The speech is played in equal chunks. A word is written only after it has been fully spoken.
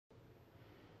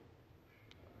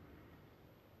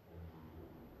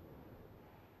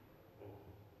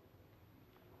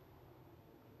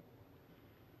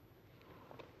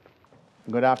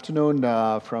Good afternoon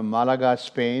from Malaga,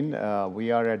 Spain.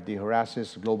 We are at the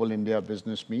Horasis Global India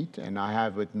Business Meet, and I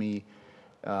have with me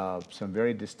some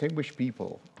very distinguished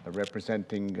people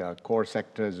representing core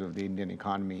sectors of the Indian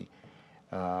economy.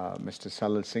 Mr.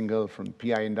 Salil Singhal from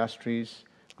PI Industries,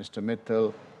 Mr.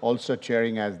 Mittal, also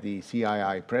chairing as the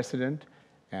CII president,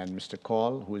 and Mr.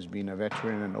 Kaul, who has been a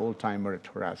veteran and old-timer at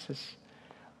Horasis.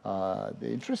 The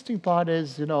interesting part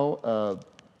is, the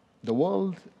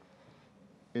world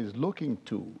is looking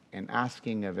to and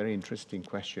asking a very interesting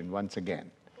question once again,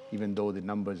 even though the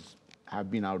numbers have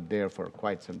been out there for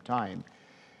quite some time,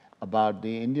 about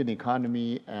the Indian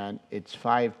economy and its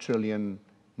 5 trillion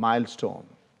milestone.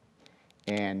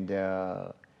 And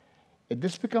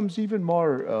this becomes even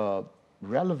more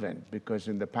relevant because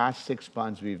in the past 6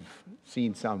 months, we've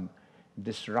seen some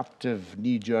disruptive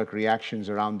knee-jerk reactions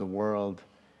around the world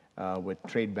with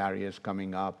trade barriers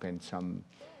coming up and some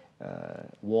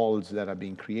walls that are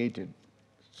being created,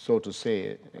 so to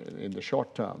say, in the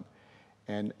short term.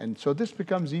 And so this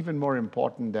becomes even more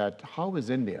important that how is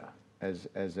India, as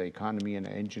an economy and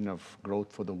an engine of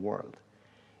growth for the world,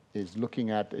 is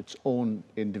looking at its own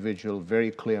individual,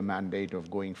 very clear mandate of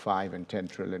going 5 and 10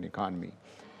 trillion economy.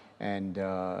 And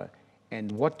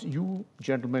what you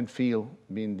gentlemen feel,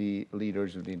 being the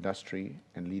leaders of the industry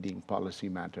and leading policy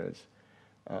matters,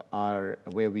 are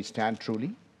where we stand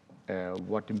truly,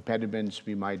 what impediments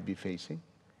we might be facing,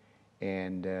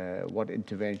 and what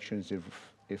interventions,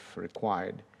 if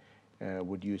required,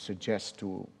 would you suggest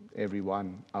to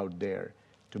everyone out there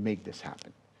to make this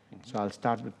happen? So I'll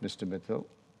start with Mr. Mittal.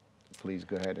 Please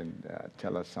go ahead and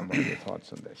tell us some of your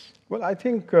thoughts on this. Well, I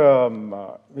think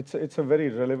it's a very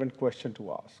relevant question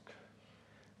to ask.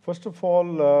 First of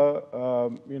all,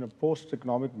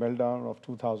 post-economic meltdown of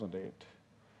 2008,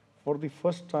 for the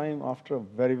first time after a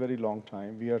very, very long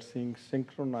time, we are seeing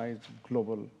synchronized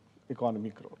global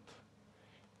economic growth.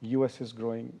 US is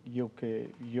growing, UK,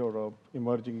 Europe,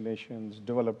 emerging nations,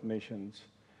 developed nations.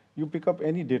 You pick up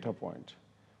any data point,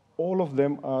 all of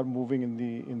them are moving in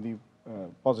the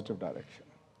positive direction.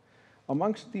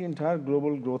 Amongst the entire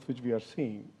global growth which we are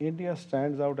seeing, India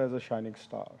stands out as a shining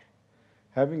star,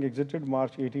 having exited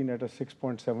March 18 at a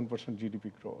 6.7%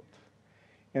 GDP growth.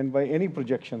 And by any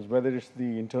projections, whether it's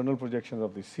the internal projections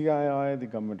of the CII, the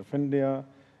Government of India,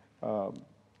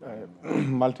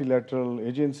 multilateral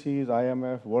agencies,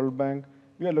 IMF, World Bank,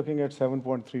 we are looking at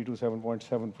 7.3 to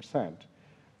 7.7%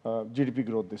 GDP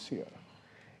growth this year.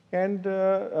 And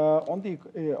on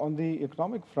the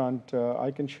economic front,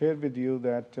 I can share with you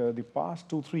that the past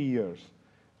 2-3 years,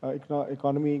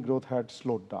 economy growth had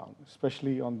slowed down,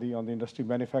 especially on the industry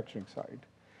manufacturing side.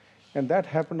 And that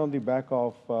happened on the back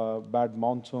of bad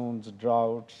monsoons,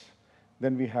 droughts.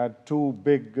 Then we had 2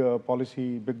 big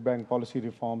bang policy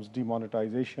reforms,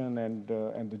 demonetization and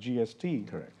the GST.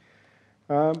 Correct.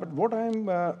 But what I'm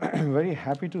very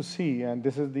happy to see, and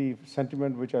this is the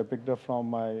sentiment which I picked up from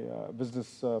my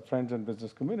business friends and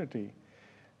business community,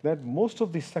 that most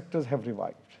of these sectors have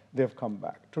revived. They have come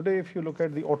back. Today, if you look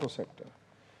at the auto sector,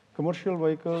 commercial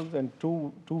vehicles and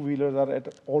two-wheelers are at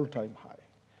an all-time high.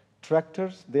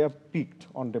 Tractors, they are peaked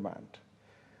on demand.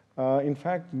 In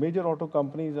fact, major auto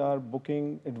companies are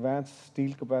booking advanced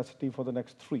steel capacity for the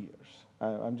next 3 years.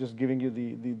 I'm just giving you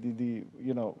the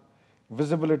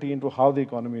visibility into how the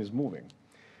economy is moving.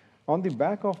 On the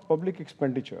back of public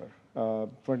expenditure,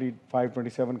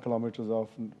 27 kilometers of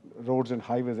roads and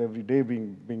highways every day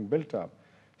being built up,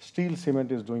 steel,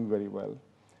 cement is doing very well.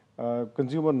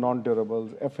 Consumer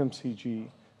non-durables, FMCG,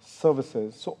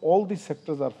 services, so all these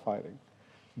sectors are firing.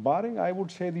 Barring, I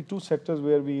would say, the 2 sectors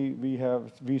where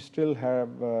we still have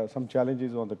some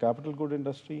challenges on the capital good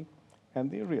industry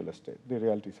and the real estate, the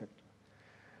realty sector.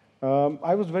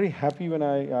 I was very happy when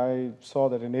I saw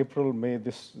that in April, May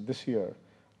this year,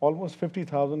 almost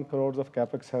 50,000 crores of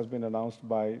capex has been announced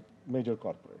by major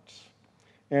corporates.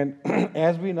 And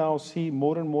as we now see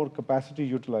more and more capacity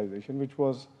utilization, which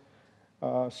was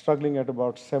struggling at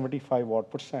about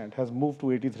 75% has moved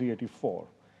to 83, 84.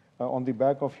 On the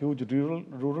back of huge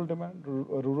rural demand,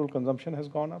 rural consumption has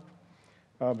gone up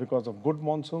because of good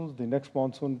monsoons. The next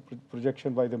monsoon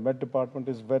projection by the Met Department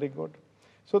is very good.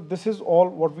 So this is all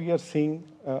what we are seeing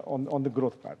on the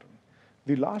growth pattern.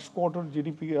 The last quarter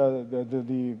GDP,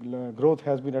 the growth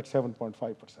has been at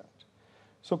 7.5%.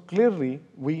 So clearly,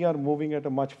 we are moving at a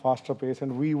much faster pace,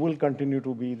 and we will continue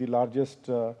to be the largest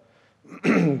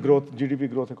GDP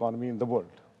growth economy in the world.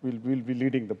 We'll be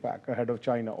leading the pack ahead of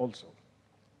China also.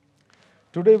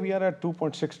 Today, we are at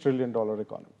 $2.6 trillion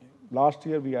economy. Last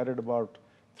year, we added about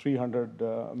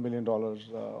 $300 million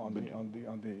on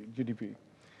the GDP.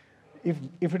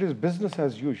 If it is business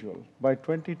as usual, by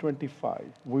 2025,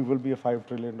 we will be a $5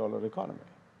 trillion economy,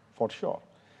 for sure.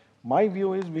 My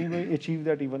view is we may achieve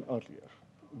that even earlier,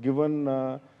 given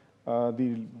the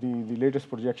latest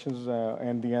projections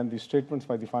and the statements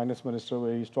by the finance minister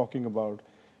where he's talking about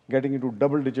getting into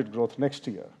double-digit growth next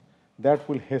year. That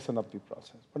will hasten up the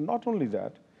process. But not only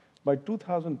that, by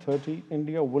 2030,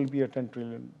 India will be a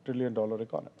 $10 trillion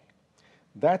economy.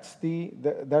 That's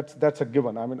a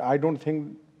given. I mean, I don't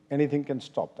think anything can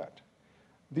stop that.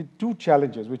 The two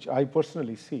challenges which I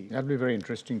personally see. That'd be very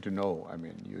interesting to know. I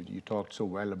mean, you talked so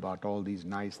well about all these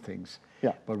nice things.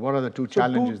 Yeah. But what are the two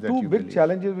challenges that you believe? Two big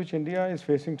challenges which India is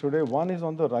facing today. One is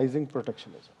on the rising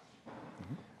protectionism.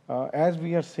 As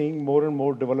we are seeing more and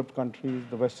more developed countries,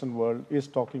 the Western world is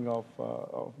talking of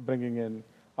bringing in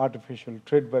artificial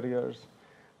trade barriers,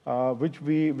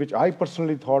 which I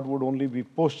personally thought would only be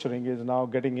posturing, is now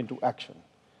getting into action.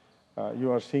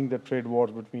 You are seeing the trade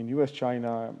wars between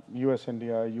US-China,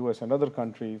 US-India, US and other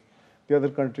countries. The other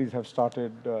countries have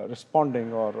started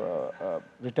responding or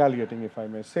retaliating, if I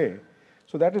may say.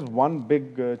 So that is one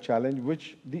big challenge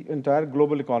which the entire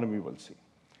global economy will see.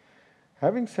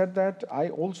 Having said that, I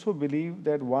also believe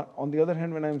that on the other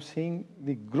hand, when I'm seeing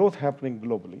the growth happening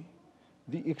globally,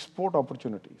 the export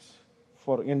opportunities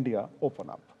for India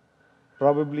open up.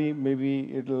 Probably,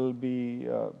 maybe it'll be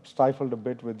stifled a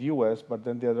bit with US, but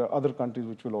then there are other countries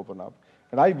which will open up.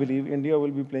 And I believe India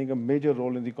will be playing a major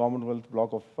role in the Commonwealth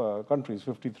bloc of countries,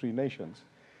 53 nations,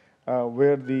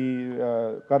 where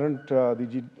the current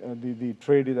the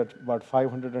trade is at about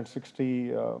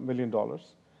 $560 billion.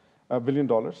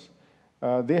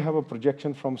 They have a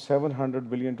projection from $700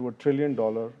 billion to $1 trillion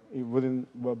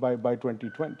by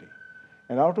 2020.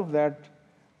 And out of that,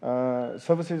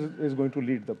 services is going to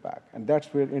lead the pack, and that's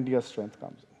where India's strength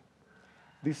comes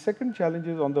in. The second challenge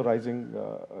is on the rising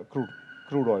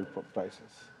crude oil prices.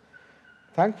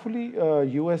 Thankfully,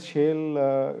 U.S.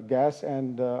 shale gas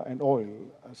and oil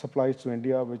supplies to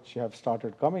India, which have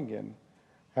started coming in,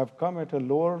 have come at a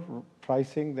lower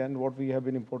pricing than what we have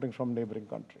been importing from neighboring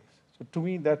countries. So to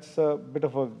me, that's a bit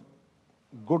of a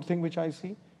good thing which I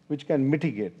see, which can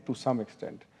mitigate to some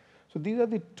extent. So these are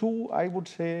the two, I would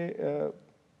say,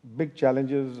 big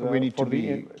challenges we need for to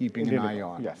be keeping an eye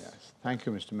on. Yes. Thank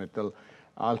you, Mr. Mittal.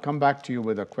 I'll come back to you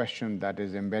with a question that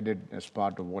is embedded as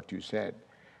part of what you said,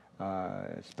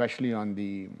 especially on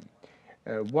the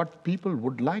what people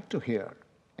would like to hear.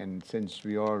 And since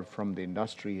we are from the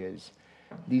industry, is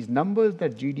these numbers,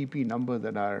 that GDP numbers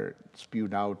that are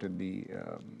spewed out in the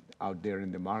out there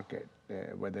in the market,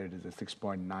 whether it is a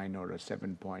 6.9 or a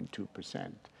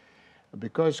 7.2%.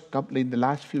 Because in the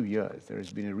last few years, there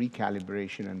has been a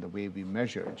recalibration in the way we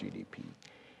measure GDP.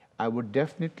 I would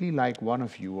definitely like one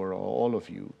of you or all of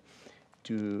you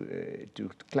to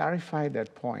clarify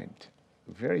that point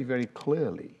very, very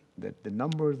clearly, that the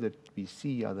numbers that we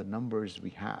see are the numbers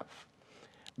we have.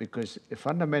 Because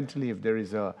fundamentally, if there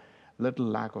is a little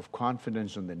lack of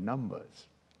confidence on the numbers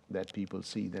that people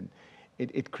see, then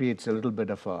it creates a little bit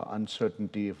of a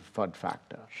uncertainty of FUD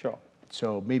factor. Sure.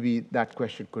 So maybe that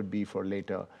question could be for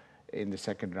later in the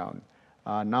second round.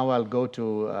 Now I'll go to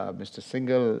Mr.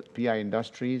 Singhal, PI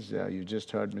Industries. You just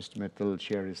heard Mr. Mittal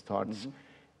share his thoughts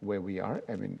where we are.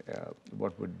 I mean,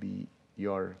 what would be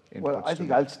your inputs? Well, I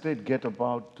think I'll straight get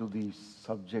about to the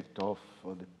subject of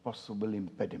the possible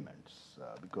impediments,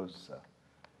 because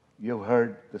you have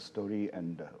heard the story,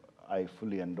 and I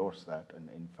fully endorse that. And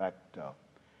in fact,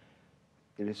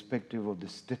 irrespective of the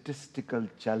statistical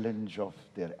challenge of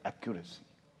their accuracy,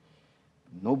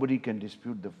 nobody can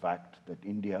dispute the fact that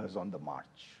India is on the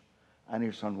march, and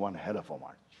it's on one hell of a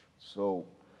march. So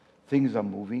things are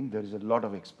moving. There is a lot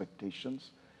of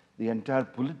expectations. The entire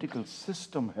political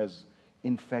system has,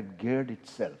 in fact, geared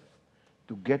itself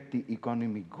to get the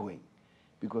economy going,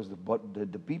 because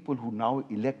the people who now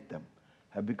elect them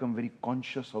have become very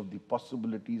conscious of the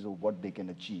possibilities of what they can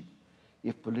achieve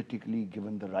if politically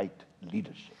given the right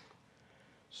leadership.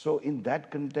 So in that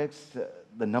context,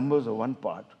 the numbers are one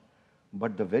part,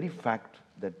 but the very fact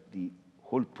that the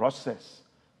whole process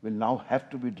will now have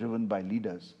to be driven by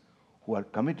leaders who are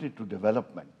committed to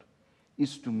development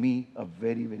is, to me, a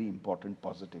very, very important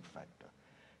positive factor.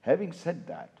 Having said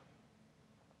that,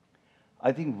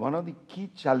 I think one of the key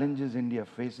challenges India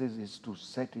faces is to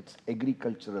set its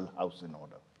agricultural house in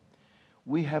order.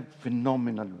 We have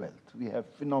phenomenal wealth. We have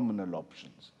phenomenal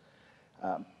options.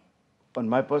 On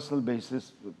my personal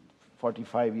basis,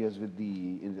 45 years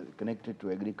connected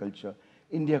to agriculture,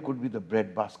 India could be the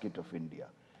breadbasket of India,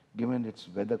 given its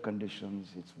weather conditions,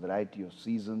 its variety of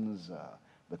seasons,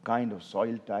 the kind of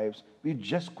soil types. We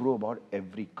just grow about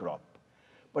every crop.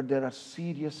 But there are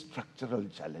serious structural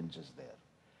challenges there.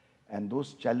 And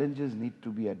those challenges need to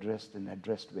be addressed and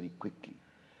addressed very quickly.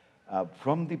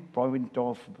 From the point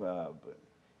of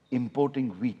importing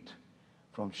wheat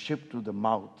from ship to the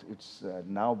mouth, it's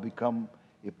now become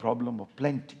a problem of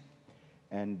plenty.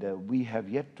 And we have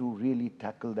yet to really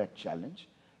tackle that challenge.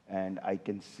 And I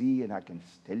can see and I can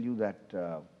tell you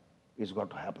that it's got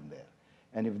to happen there.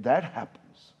 And if that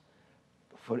happens,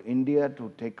 for India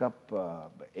to take up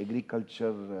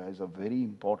agriculture as a very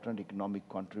important economic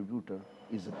contributor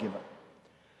is a given.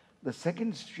 The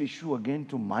second issue, again,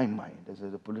 to my mind, as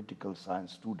a political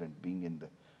science student being in the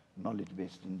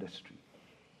knowledge-based industry,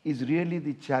 is really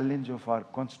the challenge of our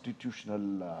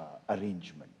constitutional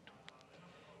arrangement.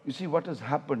 You see, what has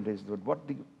happened is that what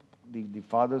the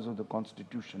fathers of the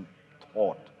Constitution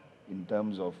thought in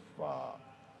terms of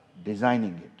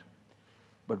designing it,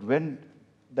 but when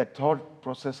that thought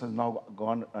process has now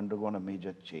undergone a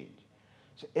major change.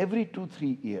 So every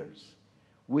 2-3 years,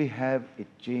 we have a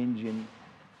change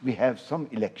we have some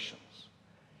elections.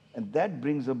 And that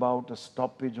brings about a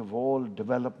stoppage of all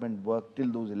development work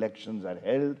till those elections are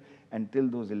held and till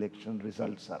those election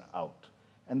results are out.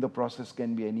 And the process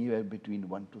can be anywhere between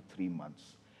 1 to 3 months.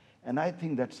 And I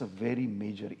think that's a very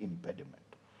major impediment.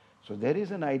 So there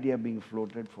is an idea being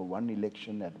floated for one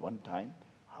election at one time.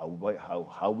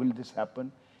 How will this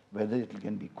happen? Whether it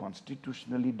can be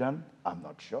constitutionally done, I'm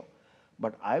not sure.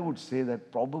 But I would say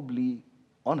that probably,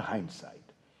 on hindsight,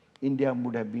 India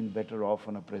would have been better off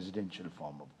on a presidential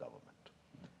form of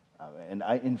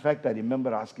government. In fact, I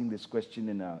remember asking this question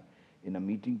in a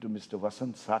meeting to Mr.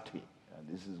 Vasant Sathe.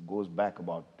 Goes back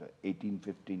about 18,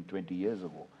 15, 20 years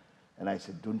ago. And I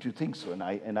said, don't you think so?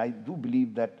 And I do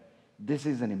believe that this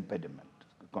is an impediment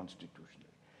constitutionally.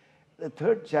 The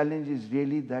third challenge is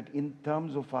really that in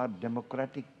terms of our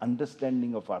democratic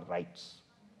understanding of our rights,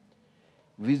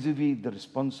 vis-a-vis the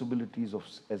responsibilities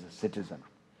as a citizen,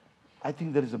 I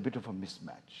think there is a bit of a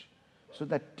mismatch. So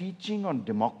that teaching on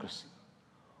democracy,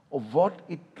 of what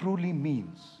it truly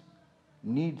means,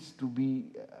 needs to be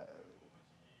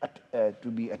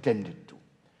attended to.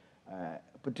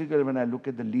 Particularly when I look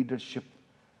at the leadership,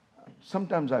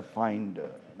 sometimes I find,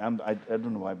 I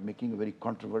don't know, I'm making a very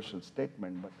controversial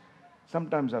statement, but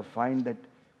sometimes I find that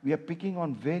we are picking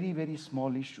on very, very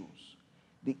small issues.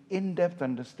 The in-depth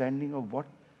understanding of what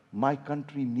my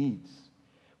country needs,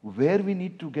 where we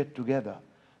need to get together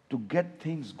to get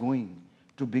things going,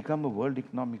 to become a world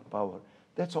economic power,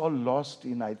 that's all lost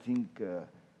in, I think,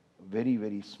 very,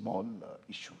 very small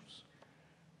issues.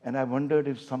 And I wondered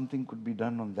if something could be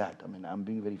done on that. I mean, I'm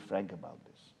being very frank about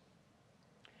this.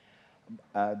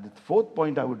 The fourth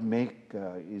point I would make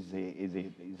is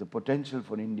a potential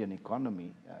for Indian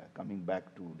economy, coming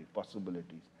back to the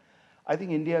possibilities. I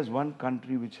think India is one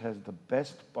country which has the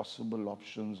best possible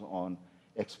options on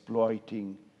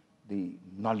exploiting the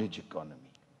knowledge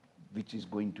economy, which is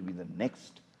going to be the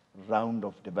next round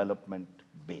of development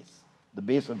base. The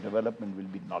base of development will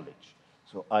be knowledge.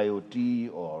 So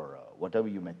IoT or whatever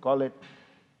you may call it,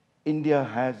 India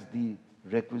has the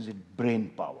requisite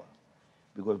brain power.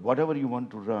 Because whatever you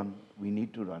want to run, we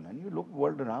need to run. And you look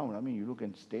world around. I mean, you look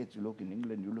in States, you look in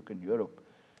England, you look in Europe.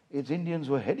 It's Indians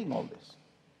who are heading all this.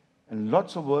 And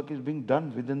lots of work is being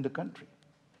done within the country.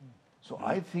 So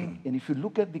I think, and if you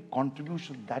look at the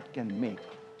contribution that can make,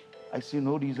 I see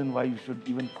no reason why you should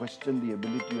even question the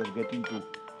ability of getting to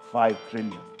 5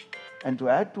 trillion. And to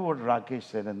add to what Rakesh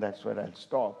said, and that's where I'll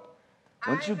stop,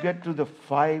 once you get to the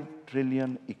 5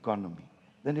 trillion economy,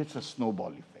 then it's a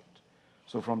snowball effect.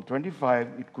 So from 25,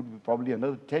 it could be probably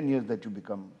another 10 years that you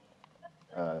become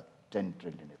 10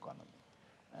 trillion economy.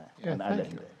 And I'll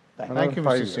end there. Thank you,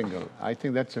 Mr. Singhal. I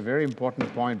think that's a very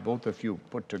important point both of you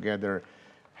put together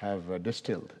have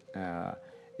distilled.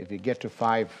 If you get to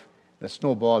 5, the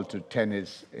snowball to 10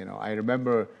 is, I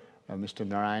remember Mr.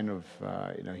 Narayan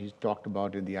he talked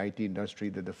about in the IT industry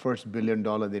that the first $1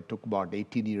 billion they took about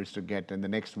 18 years to get, and the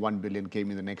next 1 billion came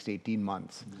in the next 18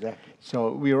 months. Exactly.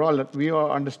 So we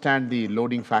all understand the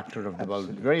loading factor of the world.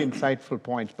 Very insightful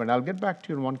points, but I'll get back to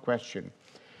you on one question.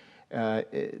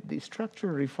 The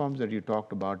structural reforms that you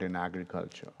talked about in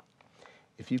agriculture,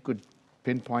 if you could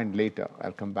pinpoint later,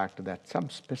 I'll come back to that, some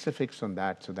specifics on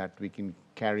that so that we can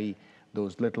carry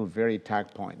those little very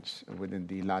tag points within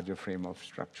the larger frame of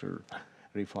structural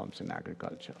reforms in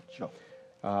agriculture. Sure.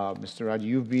 Mr. Raj,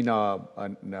 you've been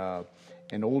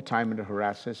an old timer at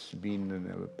Horasis,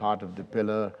 been a part of the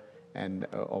pillar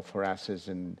of Horasis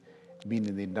and been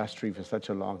in the industry for such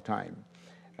a long time.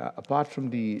 Apart from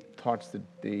the thoughts that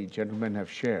the gentlemen have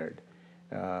shared,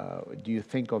 do you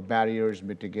think of barriers,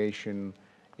 mitigation,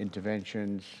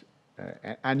 interventions,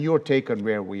 and your take on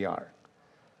where we are?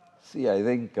 See, I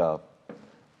think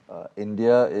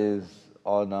India is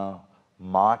on a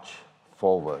march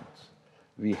forwards.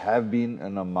 We have been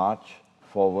on a march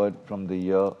forward from the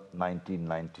year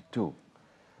 1992.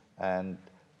 And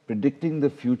predicting the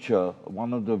future,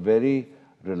 one of the very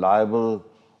reliable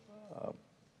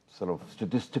sort of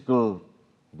statistical,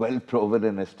 well-proven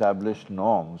and established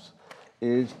norms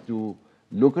is to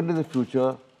look into the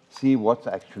future, see what's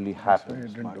actually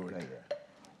happened.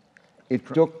 It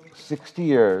took 60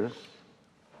 years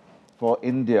for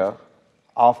India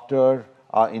after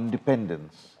our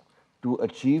independence to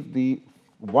achieve the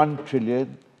 1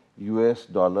 trillion US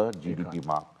dollar GDP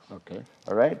mark. Okay.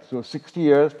 All right, so 60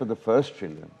 years for the first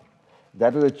trillion.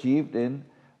 That was achieved in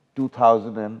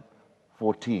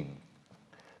 2014.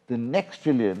 The next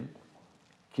trillion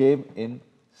came in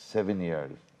 7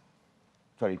 years.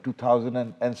 Sorry,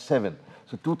 2007.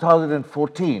 So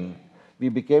 2014, we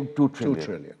became 2 trillion. 2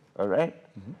 trillion. All right?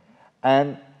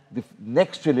 And the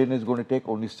next trillion is going to take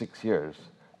only 6 years.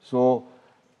 So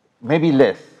maybe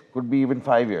less, could be even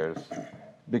 5 years.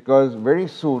 Because very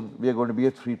soon, we are going to be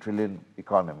a 3 trillion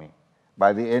economy.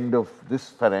 By the end of this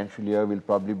financial year, we'll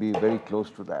probably be very close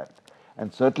to that.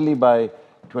 And certainly by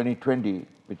 2020,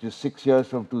 which is 6 years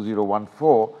from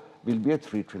 2014, we'll be a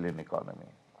 3 trillion economy.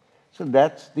 So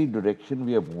that's the direction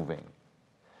we are moving.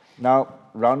 Now,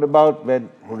 roundabout when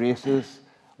Horasis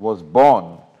was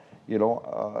born,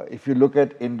 if you look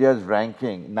at India's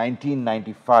ranking,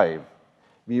 1995,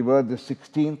 we were the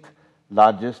 16th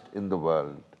largest in the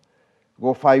world.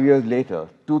 Go 5 years later,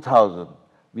 2000,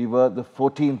 we were the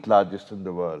 14th largest in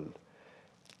the world.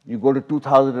 You go to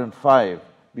 2005,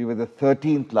 we were the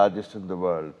 13th largest in the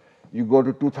world. You go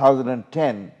to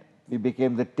 2010, we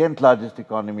became the 10th largest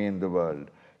economy in the world.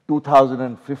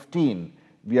 2015,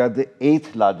 we are the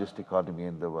 8th largest economy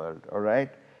in the world, all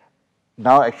right?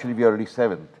 Now, actually, we are already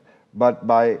 7th. But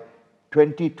by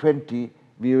 2020,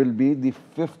 we will be the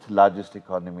 5th largest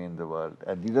economy in the world.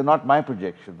 And these are not my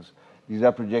projections. These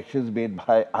are projections made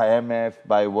by IMF,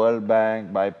 by World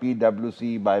Bank, by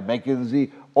PwC, by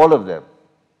McKinsey, all of them,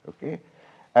 okay?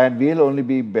 And we'll only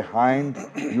be behind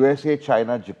USA,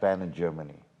 China, Japan, and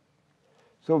Germany.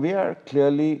 So we are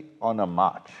clearly on a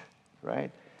march,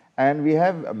 right? And we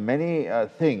have many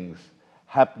things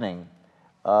happening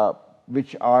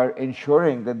which are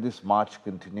ensuring that this march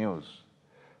continues.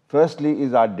 Firstly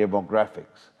is our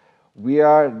demographics. We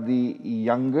are the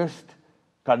youngest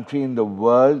country in the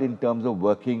world in terms of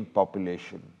working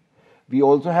population. We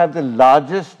also have the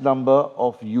largest number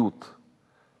of youth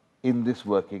in this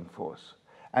working force.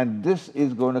 And this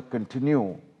is going to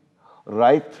continue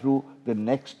right through the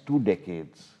next 2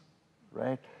 decades,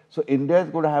 right? So India is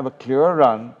going to have a clear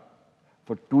run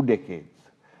for 2 decades.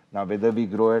 Now, whether we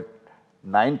grow at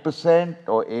 9%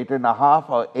 or 8.5%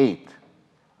 or 8%,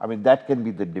 I mean, that can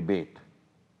be the debate.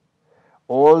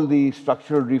 All the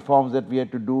structural reforms that we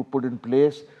had to do, put in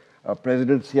place,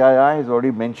 President CII has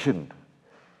already mentioned,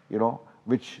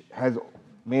 which has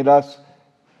made us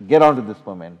get onto this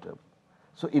momentum.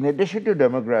 So in addition to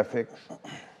demographics,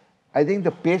 I think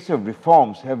the pace of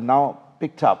reforms have now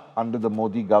picked up under the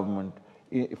Modi government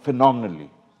phenomenally,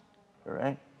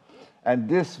 right? And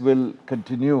this will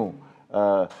continue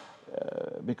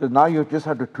because now you just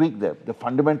have to tweak them. The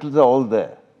fundamentals are all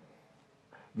there.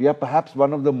 We are perhaps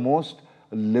one of the most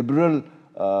liberal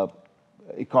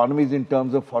economies in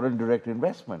terms of foreign direct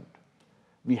investment.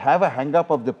 We have a hang-up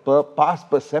of the past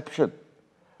perception,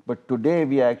 but today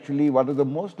we are actually one of the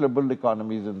most liberal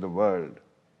economies in the world.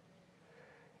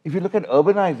 If you look at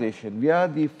urbanization, we are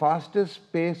the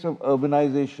fastest pace of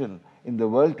urbanization in the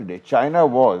world today. China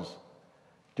was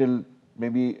till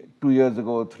maybe 2 years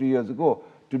ago, 3 years ago.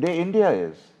 Today, India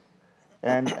is.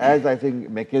 And as I think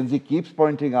McKinsey keeps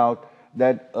pointing out,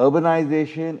 that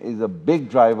urbanization is a big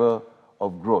driver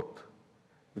of growth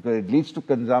because it leads to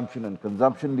consumption, and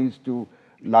consumption leads to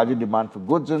larger demand for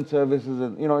goods and services,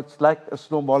 and it's like a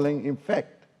snowballing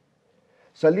effect.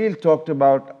 Salil talked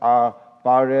about our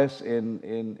prowess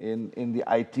in the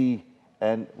IT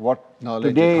and what Knowledge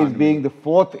today economy is being the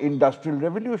 4th industrial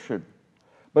revolution.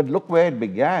 But look where it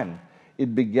began.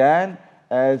 It began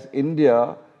as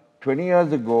India 20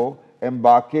 years ago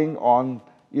embarking on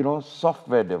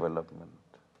software development,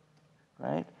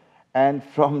 right? And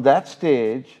from that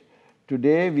stage,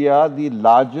 today we are the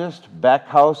largest back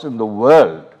house in the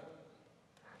world.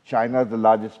 China is the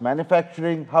largest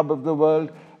manufacturing hub of the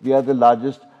world. We are the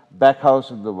largest back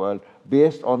house in the world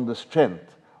based on the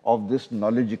strength of this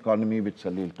knowledge economy which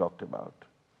Salil talked about.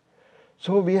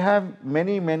 So we have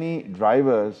many, many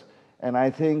drivers, and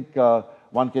I think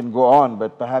one can go on,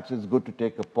 but perhaps it's good to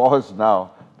take a pause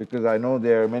now because I know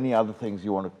there are many other things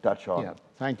you want to touch on. Yeah,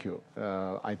 thank you.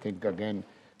 I think, again,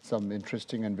 some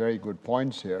interesting and very good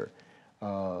points here.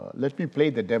 Let me play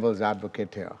the devil's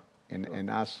advocate here and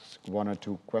ask one or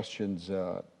two questions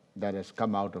that has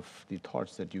come out of the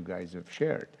thoughts that you guys have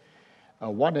shared.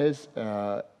 One is,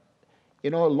 a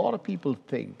lot of people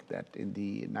think that in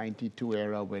the 92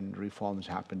 era when reforms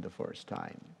happened the first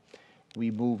time, we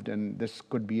moved, and this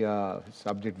could be a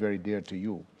subject very dear to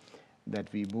you,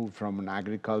 that we moved from an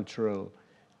agricultural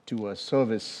to a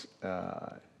service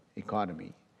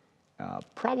economy,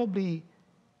 probably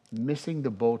missing the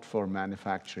boat for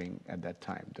manufacturing at that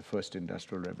time, the first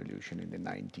industrial revolution in the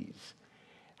 90s.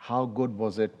 How good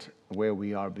was it where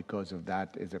we are because of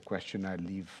that is a question I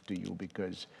leave to you,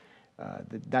 because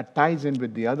that ties in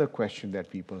with the other question that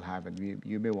people have, and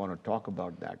you may want to talk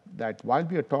about that. That while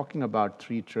we are talking about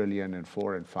 3 trillion and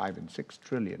 4 and 5 and 6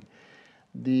 trillion,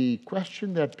 the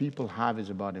question that people have is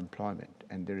about employment,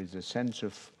 and there is a sense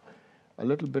of a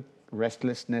little bit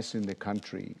restlessness in the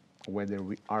country, whether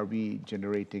are we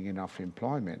generating enough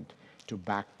employment to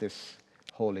back this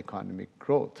whole economic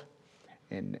growth,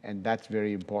 and that's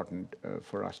very important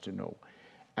for us to know.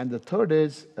 And the third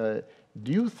is,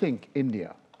 do you think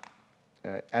India,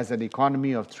 as an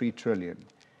economy of 3 trillion,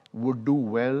 would do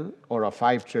well, or a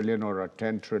 5 trillion or a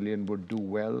 10 trillion would do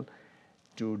well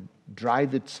to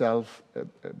drive itself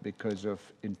because of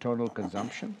internal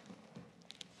consumption?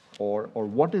 Or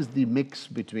what is the mix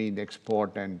between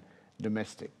export and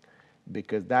domestic?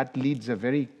 Because that leads a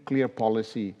very clear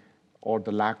policy or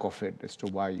the lack of it as to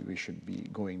why we should be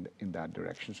going in that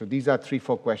direction. So these are 3,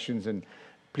 4 questions, and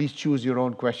please choose your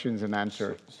own questions and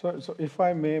answer. So if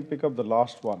I may pick up the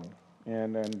last one,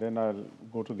 and then I'll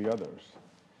go to the others.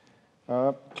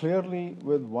 Clearly,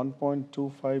 with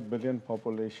 1.25 billion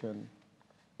population,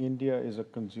 India is a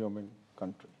consuming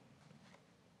country.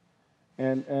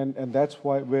 And that's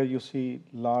why where you see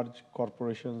large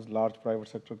corporations, large private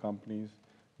sector companies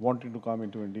wanting to come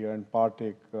into India and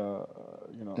partake,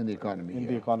 In the economy, in yeah.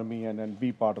 the economy and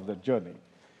be part of that journey.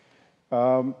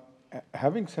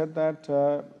 Having said that,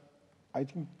 I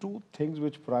think 2 things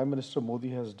which Prime Minister Modi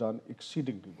has done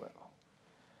exceedingly well.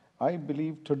 I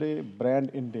believe today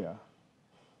brand India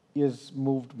is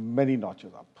moved many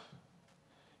notches up.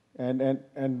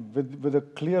 And with a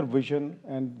clear vision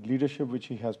and leadership which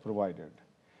he has provided,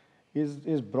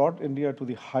 is brought India to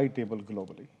the high table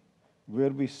globally, where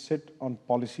we sit on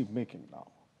policy making now.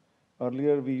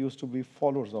 Earlier, we used to be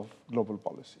followers of global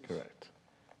policies. Correct.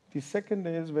 The second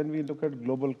is when we look at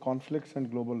global conflicts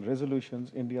and global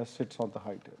resolutions, India sits on the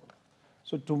high table.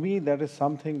 So to me, that is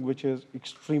something which is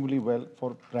extremely well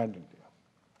for brand India.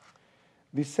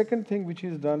 The second thing which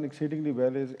he's done exceedingly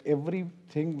well is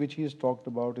everything which he's talked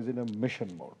about is in a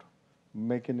mission mode.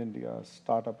 Make in India,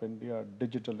 Startup India,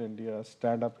 Digital India,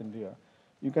 Stand Up India.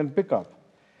 You can pick up.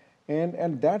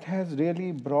 And that has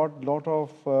really brought a lot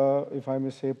of, if I may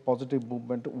say, positive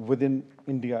movement within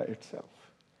India itself.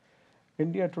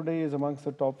 India today is amongst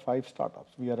the top 5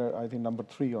 startups. We are, I think, number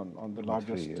 3 on the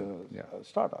largest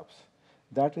startups.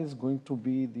 That is going to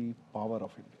be the power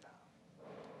of India.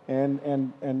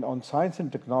 And on science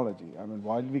and technology, I mean,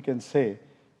 while we can say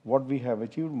what we have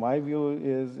achieved, my view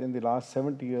is in the last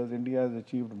 70 years, India has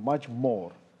achieved much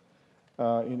more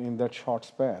in that short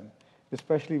span,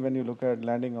 especially when you look at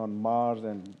landing on Mars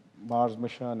and Mars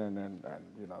mission and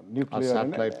nuclear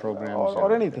satellite programs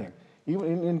or anything,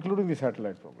 even including the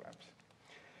satellite programs.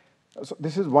 So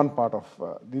this is one part of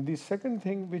the second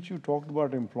thing which you talked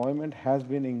about, employment, has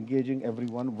been engaging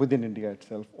everyone within India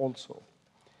itself also.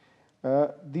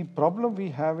 The problem we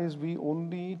have is we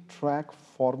only track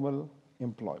formal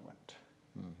employment.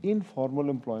 Informal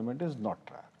employment is not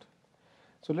tracked.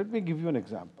 So let me give you an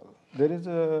example. There is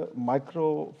a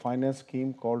microfinance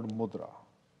scheme called Mudra.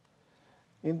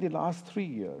 In the last 3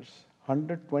 years,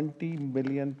 120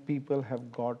 million people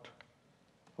have got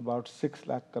about 6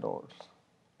 lakh crores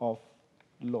of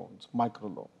loans, micro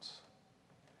loans,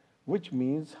 which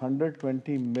means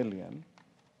 120 million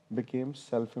became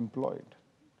self-employed.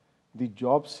 The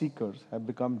job seekers have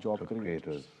become job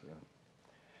creators.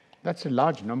 That's a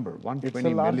large number, 120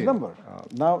 It's a large million. number.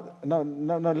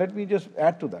 Now, let me just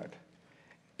add to that.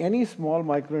 Any small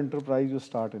micro enterprise you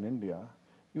start in India,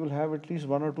 you will have at least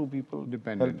 1 or 2 people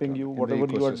helping you, whatever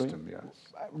you are doing.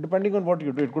 Yes. Depending on what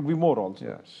you do, it could be more also.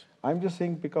 Yes. I'm just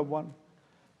saying pick up one.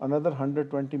 Another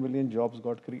 120 million jobs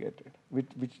got created,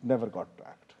 which never got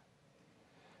tracked.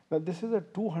 Now, this is a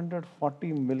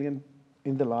 240 million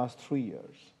in the last 3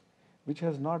 years, which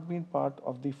has not been part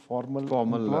of the formal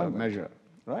employment. Measure.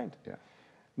 Right? Yeah.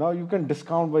 Now, you can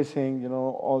discount by saying,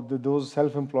 all those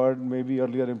self-employed, maybe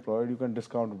earlier employed, you can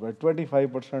discount by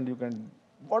 25%, you can,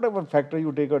 whatever factor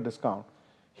you take a discount,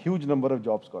 huge number of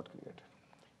jobs got created.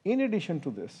 In addition to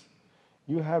this,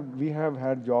 We have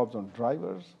had jobs on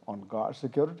drivers, on guards,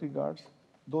 security guards.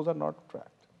 Those are not tracked.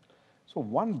 So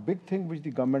one big thing which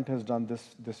the government has done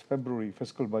this February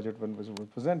fiscal budget when it was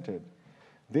presented,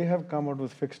 they have come out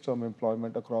with fixed term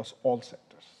employment across all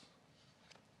sectors,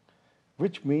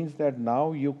 which means that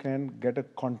now you can get a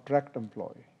contract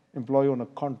employee on a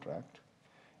contract,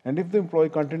 and if the employee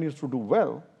continues to do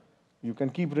well, you can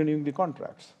keep renewing the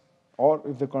contracts, or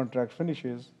if the contract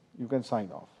finishes, you can sign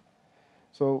off.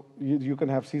 So you can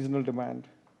have seasonal demand.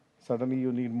 Suddenly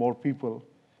you need more people.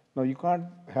 Now you can't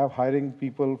have hiring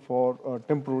people for a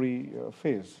temporary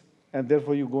phase, and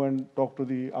therefore you go and talk to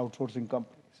the outsourcing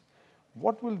companies.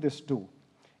 What will this do?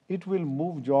 It will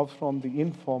move jobs from the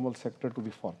informal sector to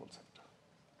the formal sector,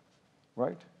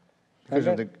 right? Because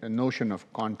of the notion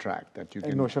of contract that you A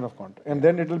can... notion of contract. And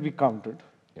then it will be counted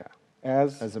Yeah,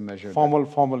 as a measure. formal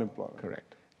employment.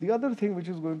 Correct. The other thing which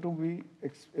is going to be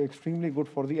extremely good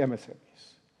for the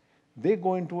MSMEs, they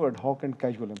go into ad hoc and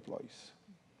casual employees.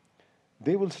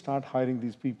 They will start hiring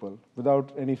these people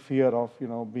without any fear of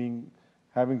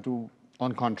having to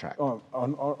On contract.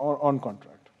 on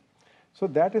contract. So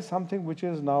that is something which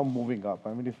is now moving up.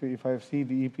 I mean, if I see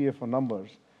the EPFO numbers,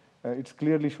 it's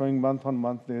clearly showing month on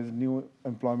month there is new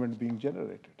employment being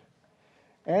generated.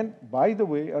 And by the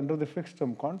way, under the fixed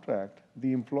term contract,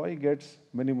 the employee gets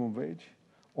minimum wage,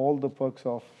 all the perks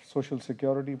of Social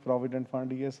Security, Provident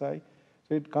Fund, ESI.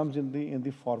 So it comes in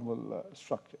the formal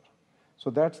structure. So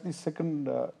that's the second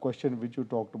question which you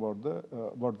talked about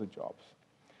the jobs.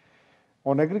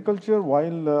 On agriculture,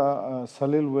 while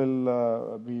Salil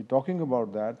will be talking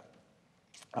about that,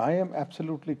 I am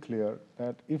absolutely clear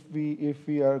that if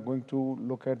we are going to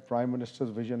look at Prime Minister's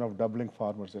vision of doubling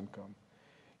farmers' income,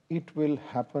 it will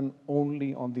happen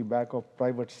only on the back of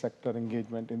private sector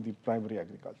engagement in the primary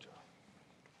agriculture.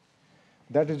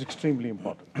 That is extremely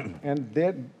important.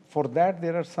 And for that,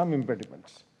 there are some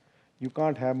impediments. You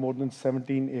can't have more than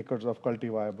 17 acres of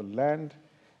cultivable land.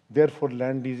 Therefore,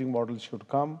 land leasing models should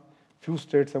come. Few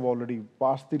states have already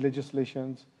passed the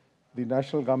legislations. The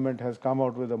national government has come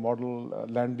out with a model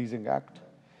land leasing act.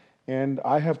 And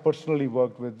I have personally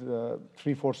worked with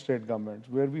 3-4 state governments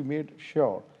where we made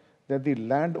sure that the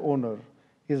landowner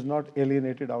is not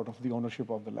alienated out of the ownership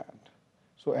of the land.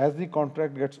 So as the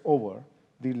contract gets over,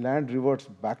 the land reverts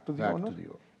back to the owner,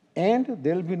 and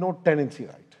there will be no tenancy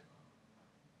right.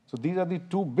 So these are the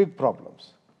two big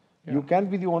problems. Yeah. You can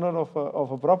be the owner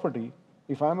of a property.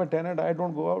 If I'm a tenant, I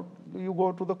don't go out, you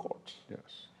go to the courts. Yes.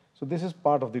 So this is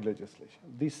part of the legislation.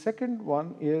 The second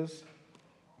one is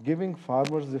giving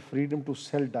farmers the freedom to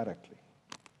sell directly.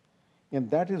 And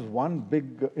that is one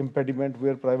big impediment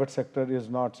where private sector is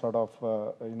not sort of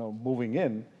moving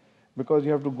in, because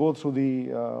you have to go through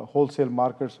the wholesale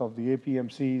markets of the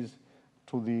APMCs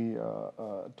to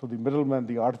the middlemen,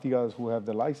 the Artiyas who have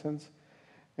the license.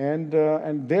 And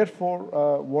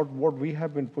therefore, what we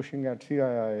have been pushing at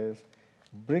CII is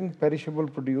bring perishable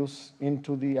produce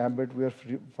into the ambit where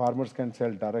farmers can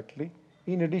sell directly,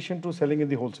 in addition to selling in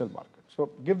the wholesale market. So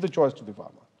give the choice to the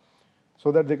farmer,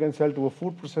 so that they can sell to a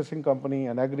food processing company,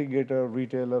 an aggregator,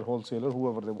 retailer, wholesaler,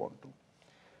 whoever they want to.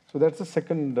 So that's the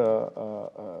second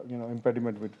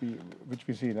impediment which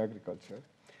we see in agriculture.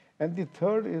 And the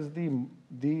third is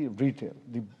the retail,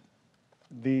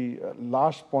 the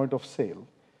last point of sale,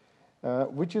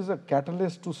 which is a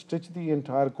catalyst to stitch the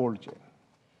entire cold chain,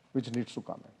 which needs to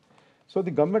come in. So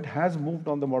the government has moved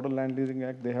on the Model Land Leasing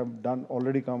Act. They have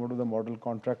already come out with the Model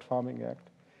Contract Farming Act.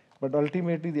 But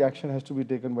ultimately, the action has to be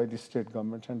taken by the state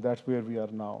governments, and that's where we are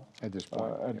now. At this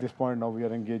point. This point now, we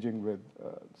are engaging with.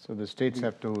 So the states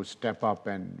have to step up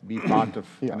and be part of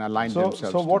and align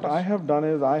themselves. So what I have done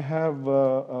is I have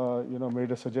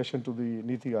made a suggestion to the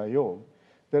Niti Aayog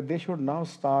that they should now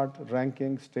start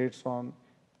ranking states on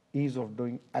ease of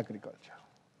doing agriculture,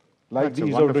 like That's the a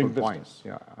ease of doing wonderful point. business.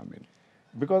 Yeah, I mean,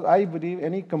 because I believe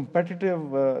any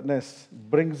competitiveness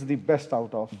brings the best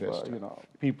out of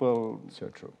people. So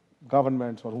true.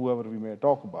 Governments or whoever we may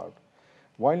talk about.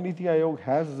 While Niti Aayog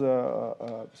has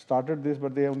started this,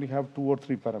 but they only have 2 or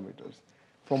 3 parameters.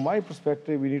 From my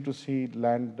perspective, we need to see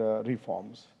land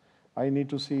reforms. I need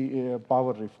to see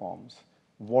power reforms,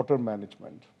 water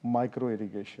management, micro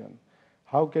irrigation.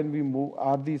 How can we move?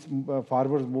 Are these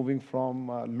farmers moving from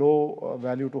low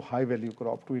value to high value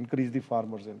crop to increase the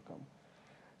farmer's income?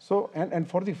 So, and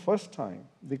for the first time,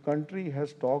 the country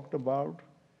has talked about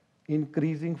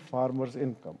increasing farmers'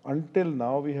 income. Until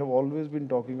now, we have always been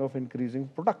talking of increasing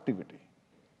productivity,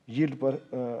 yield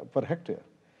per hectare.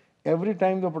 Every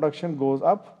time the production goes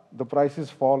up, the prices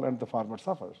fall and the farmer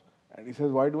suffers. And he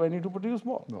says, why do I need to produce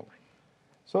more? No.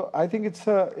 So I think it's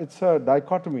a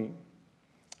dichotomy.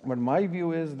 But my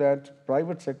view is that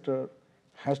private sector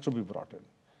has to be brought in.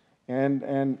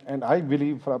 And I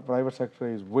believe private sector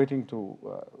is waiting to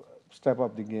step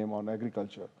up the game on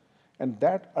agriculture. And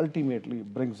that ultimately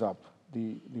brings up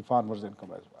the farmer's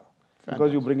income as well.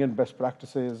 Because you bring in best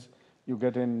practices, you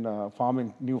get in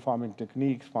new farming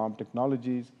techniques, farm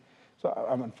technologies. So,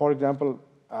 I mean, for example,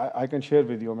 I can share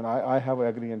with you, I mean, I have an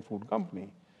agri and food company.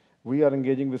 We are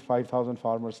engaging with 5,000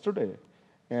 farmers today,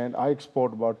 and I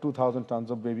export about 2,000 tons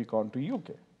of baby corn to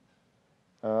UK.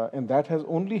 And that has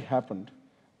only happened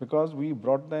because we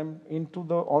brought them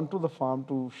onto the farm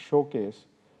to showcase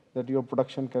that your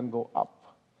production can go up.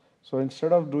 So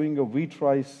instead of doing a wheat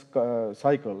rice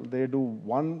cycle, they do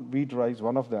one wheat rice,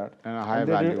 one of that, And a high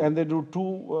value. and they do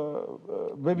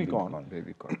two baby corn.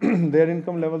 Baby corn. Their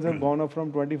income levels have gone up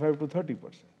from 25 to 30%.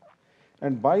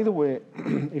 And by the way,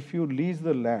 if you lease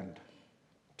the land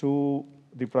to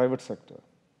the private sector,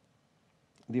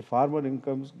 the farmer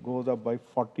incomes goes up by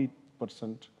 40%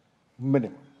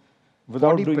 minimum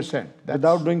without 40%?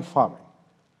 without doing farming.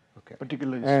 Okay.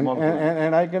 Particularly And, small and, growers.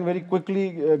 and I can very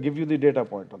quickly give you the data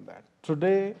point on that.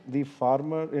 Today, the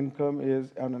farmer income is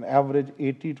on an average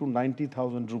 80 to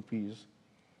 90,000 rupees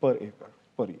per acre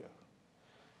per year.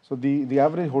 So the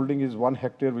average holding is 1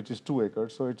 hectare, which is 2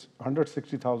 acres. So it's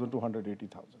 160,000 to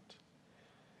 180,000.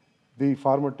 The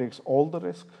farmer takes all the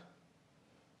risk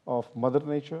of Mother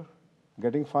Nature,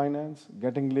 getting finance,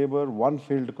 getting labor, one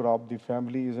failed crop, the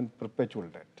family is in perpetual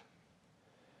debt.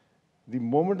 The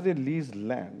moment they lease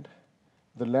land,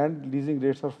 the land leasing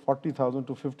rates are 40,000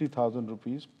 to 50,000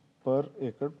 rupees per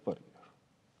acre per year,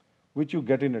 which you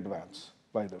get in advance,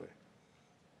 by the way.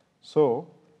 So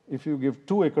if you give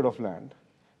 2 acres of land,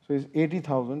 so it's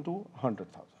 80,000 to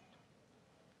 100,000.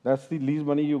 That's the lease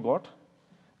money you got.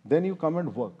 Then you come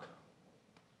and work,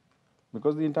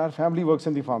 because the entire family works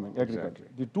in the farming, agriculture.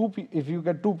 Exactly. If you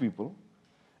get two people,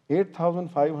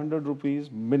 8,500 rupees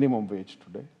minimum wage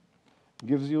today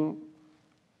gives you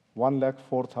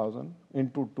 1,04,000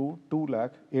 into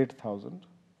 2,08,000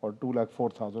 or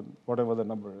 2,04,000, whatever the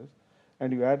number is,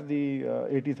 and you add the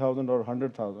 80,000 or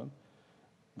 100,000,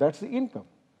 that's the income.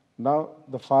 Now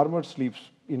the farmer sleeps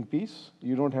in peace.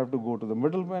 You don't have to go to the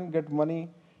middleman, get money,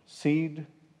 seed,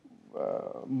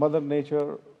 Mother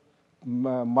Nature,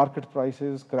 market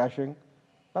prices crashing,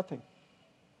 nothing.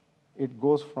 It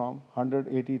goes from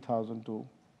 180,000 to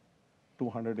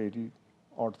 280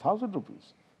 odd thousand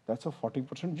rupees. That's a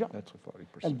 40% jump. That's a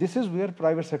 40%. And this is where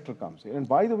private sector comes in. And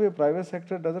by the way, private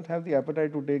sector doesn't have the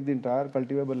appetite to take the entire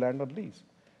cultivable land on lease.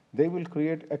 They will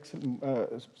create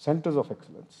centers of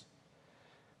excellence.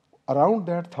 Around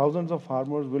that, thousands of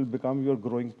farmers will become your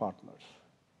growing partners.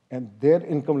 And their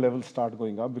income levels start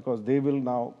going up because they will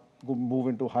now move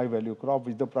into high value crop,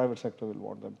 which the private sector will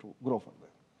want them to grow for them.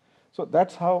 So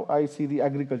that's how I see the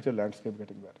agriculture landscape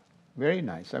getting better. Very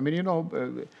nice. I mean, you know,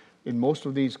 in most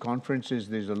of these conferences,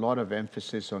 there's a lot of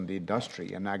emphasis on the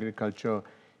industry, and agriculture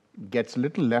gets a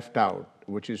little left out,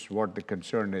 which is what the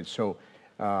concern is. So,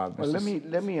 Well,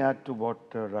 let me add to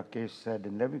what Rakesh said,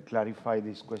 and let me clarify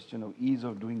this question of ease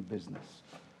of doing business.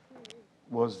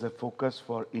 Was the focus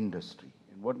for industry,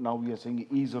 and what now we are saying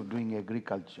ease of doing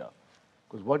agriculture,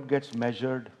 because what gets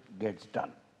measured gets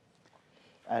done.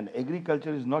 And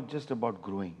agriculture is not just about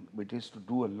growing, but it is to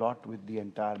do a lot with the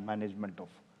entire management of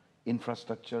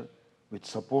infrastructure, which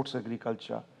supports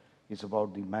agriculture. It's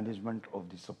about the management of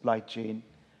the supply chain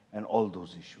and all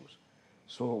those issues.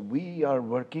 So we are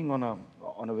working on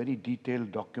a very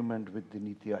detailed document with the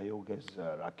Niti Aayog, as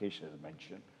Rakesh has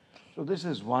mentioned. So this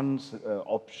is one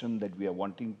option that we are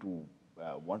wanting to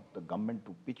want the government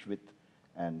to pitch with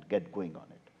and get going on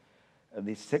it.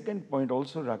 The second point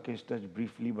also Rakesh touched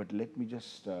briefly, but let me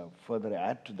just further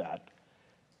add to that.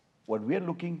 What we are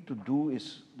looking to do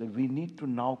is that we need to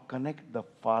now connect the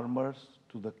farmers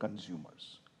to the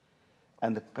consumers.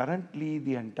 And currently,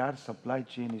 the entire supply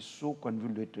chain is so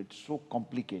convoluted, so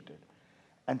complicated,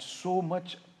 and so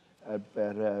much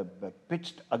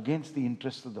pitched against the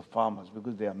interests of the farmers,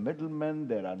 because there are middlemen,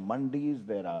 there are mandis,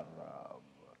 there are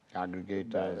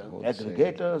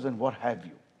aggregators, and what have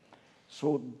you.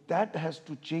 So that has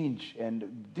to change,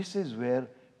 and this is where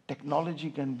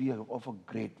technology can be of a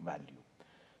great value.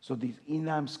 So this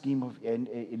ENAM scheme of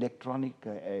electronic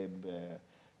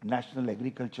National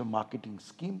Agriculture Marketing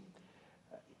Scheme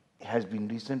has been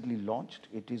recently launched.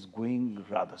 It is going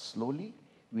rather slowly.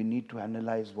 We need to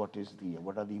analyze what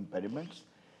are the impediments,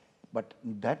 but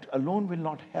that alone will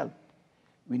not help.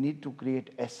 We need to create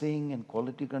assaying and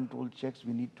quality control checks.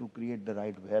 We need to create the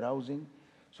right warehousing.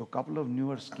 So a couple of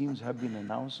newer schemes have been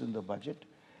announced in the budget.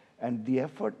 And the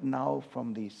effort now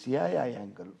from the CII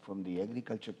angle, from the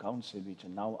Agriculture Council, which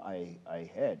now I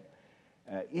head,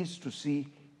 is to see,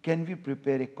 can we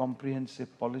prepare a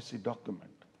comprehensive policy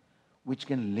document which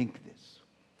can link this?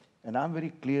 And I'm very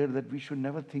clear that we should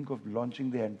never think of launching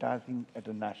the entire thing at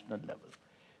a national level.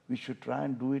 We should try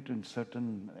and do it in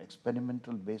certain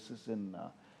experimental basis in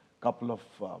a couple of,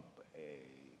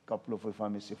 if I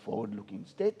may say, forward-looking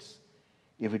states.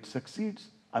 If it succeeds,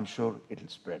 I'm sure it'll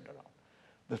spread around.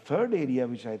 The third area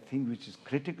which I think which is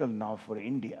critical now for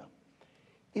India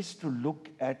is to look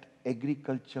at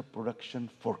agriculture production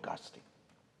forecasting,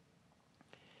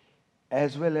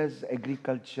 as well as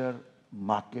agriculture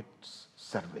markets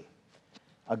survey.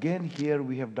 Again, here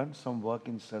we have done some work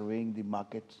in surveying the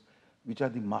markets, which are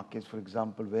the markets, for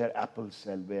example, where apples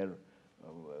sell, where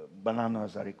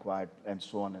bananas are required, and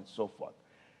so on and so forth.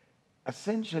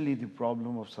 Essentially, the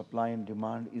problem of supply and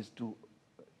demand is to,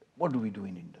 what do we do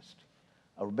in industry?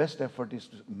 Our best effort is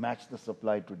to match the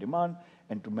supply to demand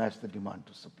and to match the demand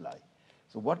to supply.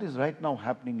 So what is right now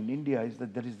happening in India is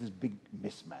that there is this big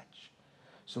mismatch.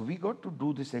 So we got to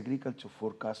do this agriculture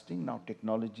forecasting. Now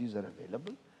technologies are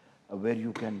available where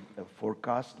you can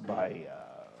forecast by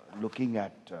looking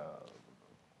at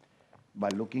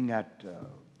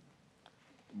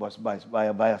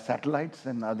via satellites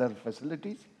and other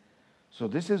facilities. So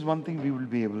this is one thing we will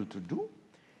be able to do.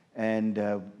 And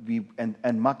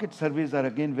market surveys are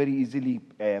again very easily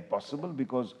possible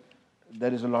because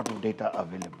there is a lot of data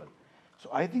available. So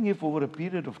I think if over a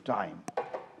period of time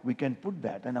we can put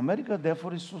that, and America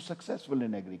therefore is so successful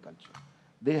in agriculture.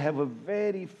 They have a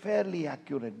very fairly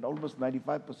accurate, almost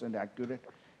 95% accurate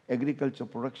agriculture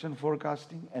production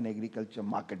forecasting and agriculture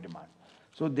market demand.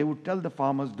 So they would tell the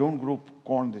farmers, don't grow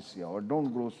corn this year, or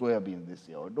don't grow soybean this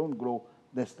year, or don't grow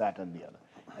this, that, and the other.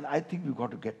 And I think we've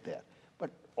got to get there.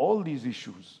 But all these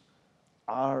issues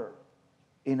are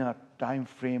in a time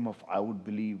frame of, I would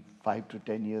believe, 5 to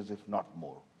 10 years, if not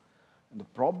more. And the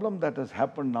problem that has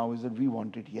happened now is that we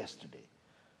want it yesterday.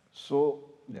 So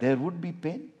there would be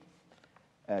pain.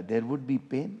 There would be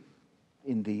pain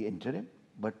in the interim,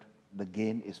 but the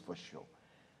gain is for sure.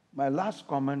 My last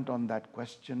comment on that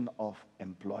question of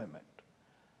employment.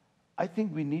 I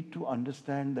think we need to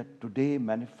understand that today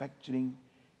manufacturing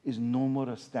is no more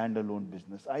a standalone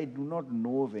business. I do not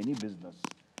know of any business,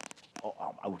 or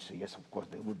I would say yes, of course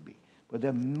there would be, but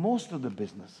there are most of the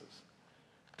businesses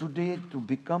today to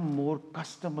become more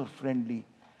customer friendly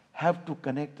have to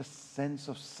connect a sense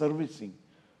of servicing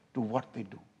to what they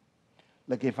do.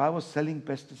 Like if I was selling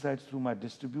pesticides through my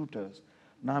distributors,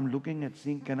 now I'm looking at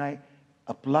seeing can I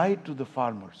apply it to the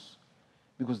farmers,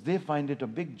 because they find it a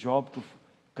big job to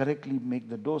correctly make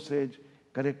the dosage,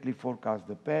 correctly forecast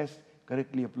the pest,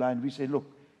 correctly apply. And we say, look,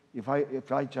 if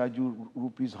I charge you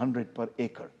rupees 100 per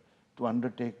acre to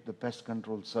undertake the pest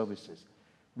control services,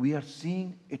 we are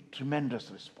seeing a tremendous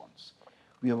response.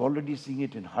 We are already seeing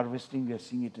it in harvesting, we are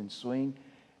seeing it in sowing,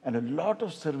 and a lot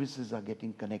of services are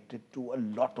getting connected to a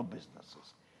lot of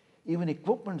businesses. Even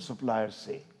equipment suppliers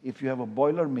say, if you have a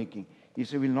boiler making, he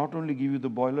said, we'll not only give you the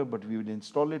boiler, but we will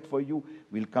install it for you,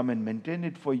 we'll come and maintain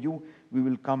it for you, we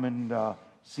will come and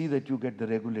see that you get the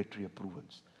regulatory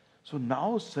approvals. So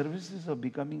now services are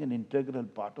becoming an integral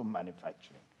part of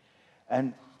manufacturing.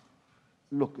 And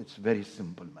look, it's very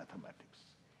simple mathematics.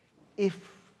 If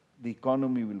the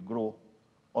economy will grow,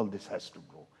 all this has to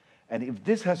grow. And if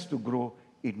this has to grow,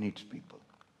 it needs people.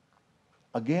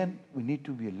 Again, we need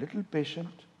to be a little patient,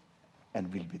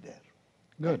 and we'll be there.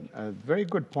 Good. Very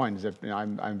good points.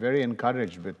 I'm very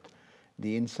encouraged with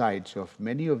the insights of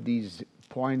many of these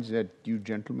points that you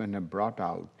gentlemen have brought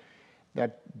out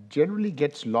that generally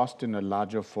gets lost in a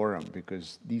larger forum,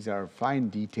 because these are fine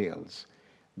details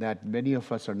that many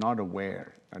of us are not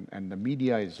aware, and the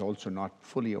media is also not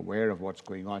fully aware of what's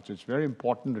going on. So it's very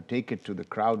important to take it to the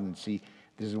crowd and see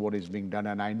this is what is being done.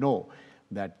 And I know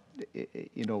that,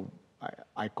 you know,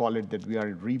 I call it that we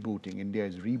are rebooting. India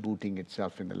is rebooting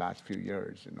itself in the last few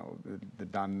years. You know, the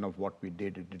done of what we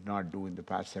did, it did not do in the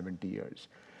past 70 years.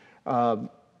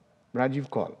 Rajiv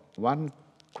Kaul, one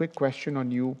quick question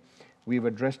on you. We've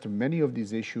addressed many of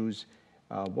these issues.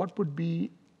 What would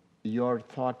be your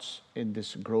thoughts in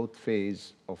this growth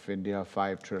phase of India,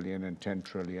 5 trillion and 10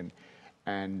 trillion,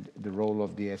 and the role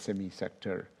of the SME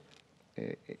sector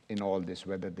in all this,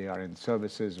 whether they are in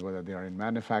services, whether they are in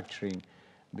manufacturing,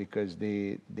 because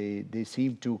they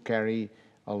seem to carry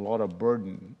a lot of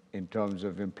burden in terms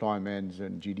of employment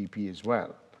and GDP as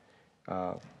well.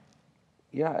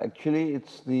 Yeah, actually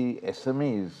it's the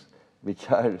SMEs which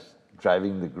are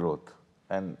driving the growth.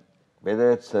 And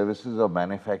whether it's services or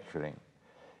manufacturing,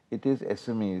 it is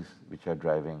SMEs which are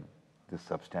driving this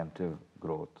substantive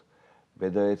growth.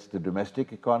 Whether it's the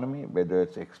domestic economy, whether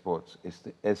it's exports, it's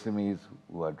the SMEs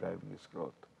who are driving this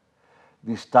growth.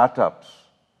 The startups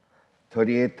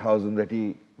 38,000 that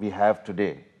we have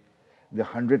today, the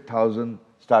 100,000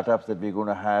 startups that we're going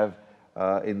to have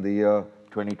in the year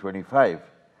 2025,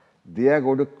 they are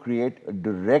going to create a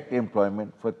direct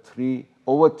employment for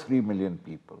over 3 million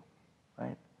people,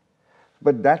 right?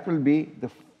 But that will be the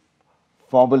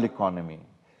formal economy.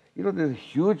 You know, there's a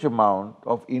huge amount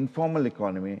of informal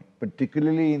economy,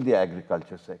 particularly in the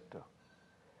agriculture sector.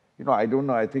 You know, I don't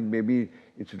know, I think maybe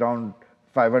it's around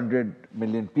 500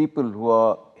 million people who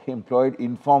are employed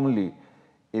informally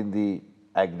in the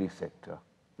agri sector,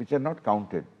 which are not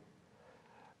counted.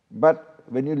 But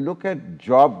when you look at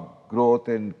job growth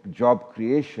and job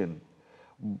creation,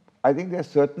 I think there are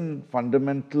certain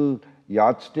fundamental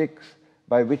yardsticks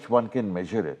by which one can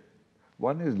measure it.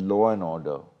 One is law and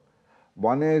order.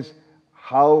 One is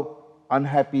how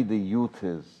unhappy the youth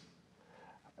is.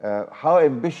 How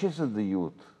ambitious is the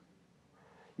youth?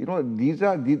 You know,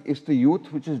 it's the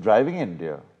youth which is driving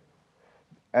India.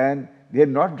 And they're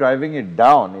not driving it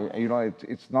down. You know,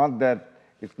 it's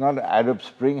not Arab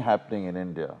Spring happening in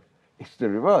India. It's the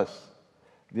reverse.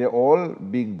 They're all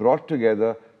being brought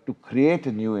together to create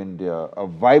a new India, a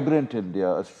vibrant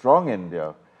India, a strong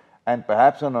India. And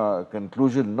perhaps on a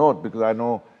conclusion note, because I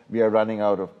know we are running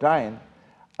out of time,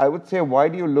 I would say, why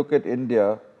do you look at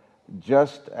India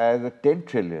just as a 10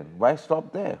 trillion? Why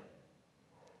stop there?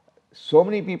 So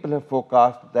many people have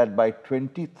forecast that by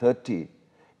 2030,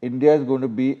 India is going to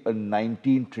be a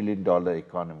 $19 trillion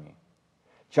economy.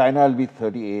 China will be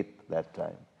 38 that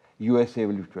time. USA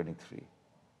will be $23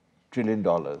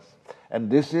 trillion. And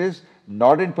this is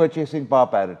not in purchasing power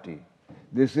parity.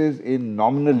 This is in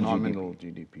nominal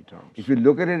GDP terms. If you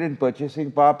look at it in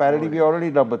purchasing power parity, we're already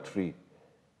number 3,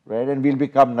 right? And we'll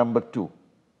become number 2.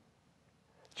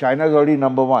 China is already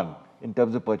number 1 in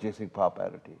terms of purchasing power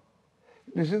parity.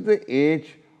 This is the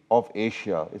age of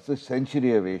Asia. It's the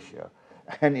century of Asia.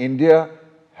 And India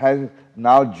has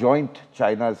now joined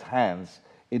China's hands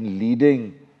in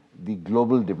leading the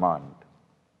global demand.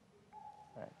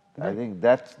 Right. I think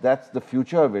that's the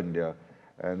future of India,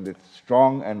 and it's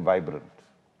strong and vibrant.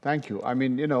 Thank you. I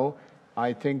mean, you know,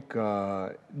 I think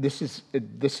this is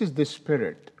the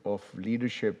spirit of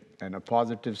leadership and a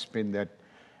positive spin that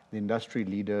the industry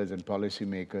leaders and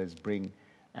policymakers bring,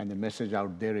 and the message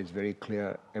out there is very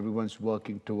clear. Everyone's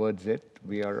working towards it.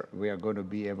 We are going to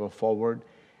be ever forward.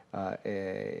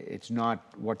 It's not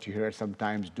what you hear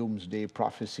sometimes, doomsday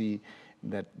prophecy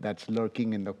that's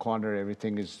lurking in the corner.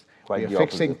 Everything is, we are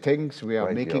fixing things. We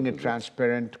are making it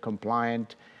transparent,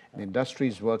 compliant. The industry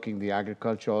is working, the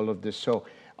agriculture, all of this. So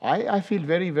I feel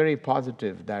very, very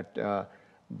positive that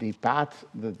the path,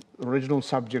 the original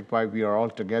subject why we are all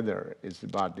together is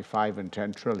about the 5 and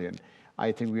 10 trillion.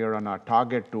 I think we are on our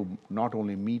target to not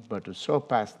only meet, but to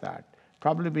surpass that,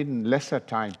 probably in lesser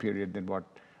time period than what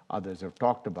others have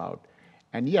talked about.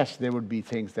 And yes, there would be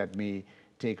things that may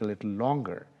take a little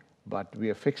longer, but we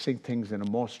are fixing things in a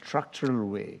more structural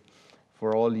way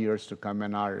for all years to come.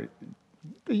 And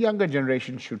the younger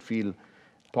generation should feel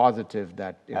positive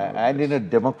that... and in a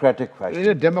democratic fashion. In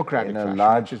a democratic fashion, in a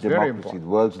large which is democracy, very important. The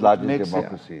world's largest makes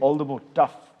democracy. it all the more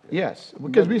tough. Yes,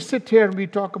 because we sit here and we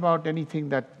talk about anything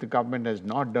that the government has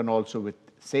not done also with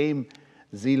same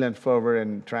zeal and fervor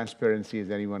and transparency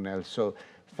as anyone else. So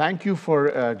thank you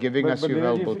for giving us your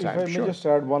valuable time. If I may just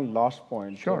add one last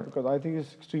point, Sure. Because I think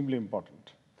it's extremely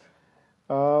important.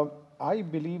 I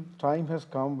believe time has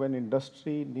come when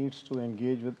industry needs to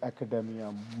engage with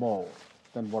academia more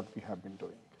than what we have been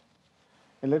doing.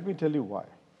 And let me tell you why.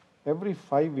 Every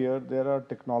 5 years, there are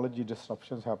technology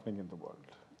disruptions happening in the world.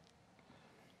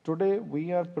 Today,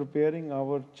 we are preparing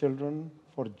our children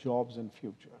for jobs in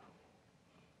future.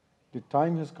 The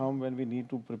time has come when we need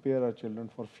to prepare our children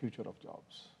for future of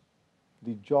jobs.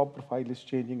 The job profile is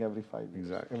changing every 5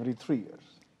 years, every 3 years.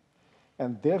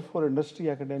 And therefore,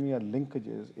 industry-academia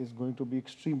linkages is going to be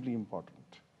extremely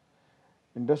important.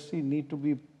 Industry need to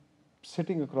be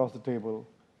sitting across the table,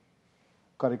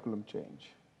 curriculum change,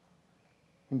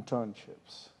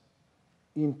 internships,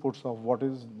 inputs of what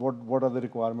are the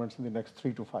requirements in the next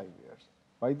 3 to 5 years.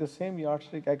 By the same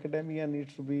yardstick, academia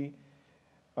needs to be,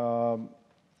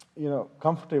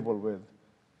 comfortable with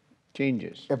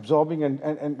Changes. absorbing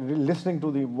and listening to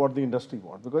what the industry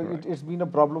wants, because it's been a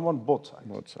problem on both sides.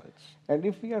 Both sides. And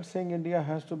if we are saying India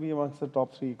has to be amongst the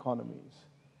top 3 economies,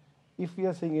 if we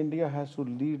are saying India has to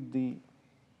lead the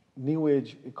new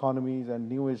age economies and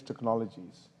new age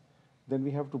technologies, then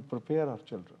we have to prepare our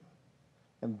children.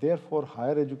 And therefore,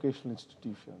 higher educational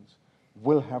institutions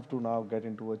will have to now get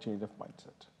into a change of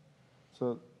mindset.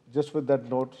 So just with that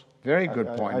note. Very good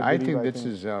point. I believe, think this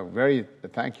is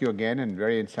thank you again, and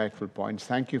very insightful points.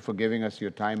 Thank you for giving us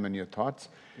your time and your thoughts.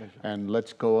 Pleasure. And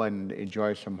let's go and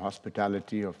enjoy some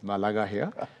hospitality of Malaga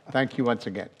here. Thank you once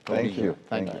again. For Thank being here. you.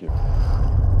 Thank you. you.